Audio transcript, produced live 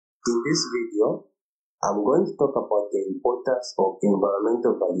In this video, I'm going to talk about the importance of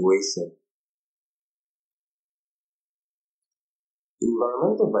environmental valuation.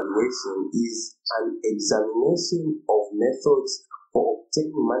 Environmental valuation is an examination of methods for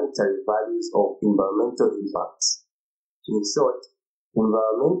obtaining monetary values of environmental impacts. In short,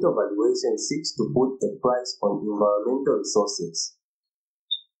 environmental valuation seeks to put a price on environmental resources.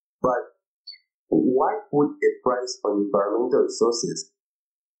 But why put a price on environmental resources?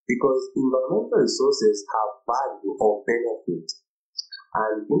 Because environmental resources have value or benefit,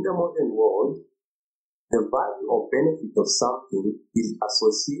 and in the modern world, the value or benefit of something is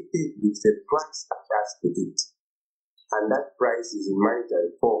associated with the price attached to it, and that price is in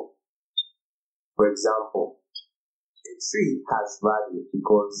monetary form. For example, a tree has value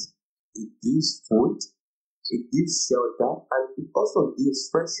because it gives food, it gives shelter, and it also gives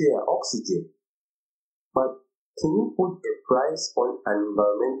fresh air, oxygen. But can you put a price on an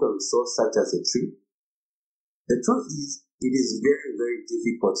environmental resource such as a tree? The truth is, it is very, very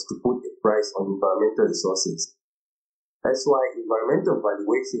difficult to put a price on environmental resources. That's why environmental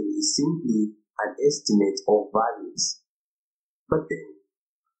valuation is simply an estimate of values. But then,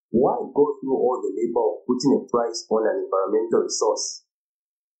 why go through all the labor of putting a price on an environmental resource?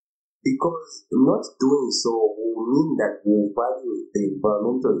 Because not doing so will mean that we will value the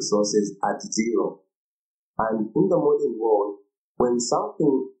environmental resources at zero. And in the modern world, when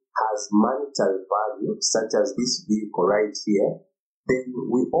something has monetary value, such as this vehicle right here, then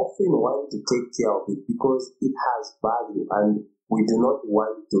we often want to take care of it because it has value and we do not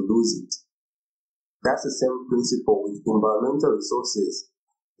want to lose it. That's the same principle with environmental resources.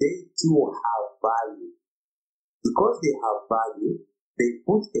 They too have value. Because they have value, they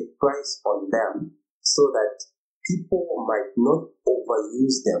put a price on them so that people might not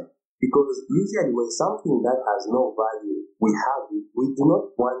overuse them. Because usually when something that has no value, we have it, we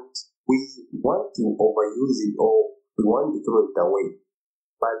want to overuse it or we want to throw it away.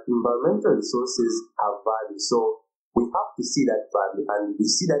 But environmental resources have value, so we have to see that value, and we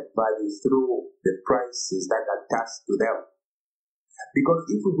see that value through the prices that are attached to them. Because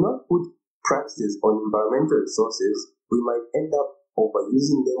if we do not put prices on environmental resources, we might end up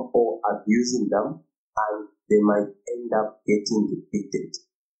overusing them or abusing them, and they might end up getting depleted.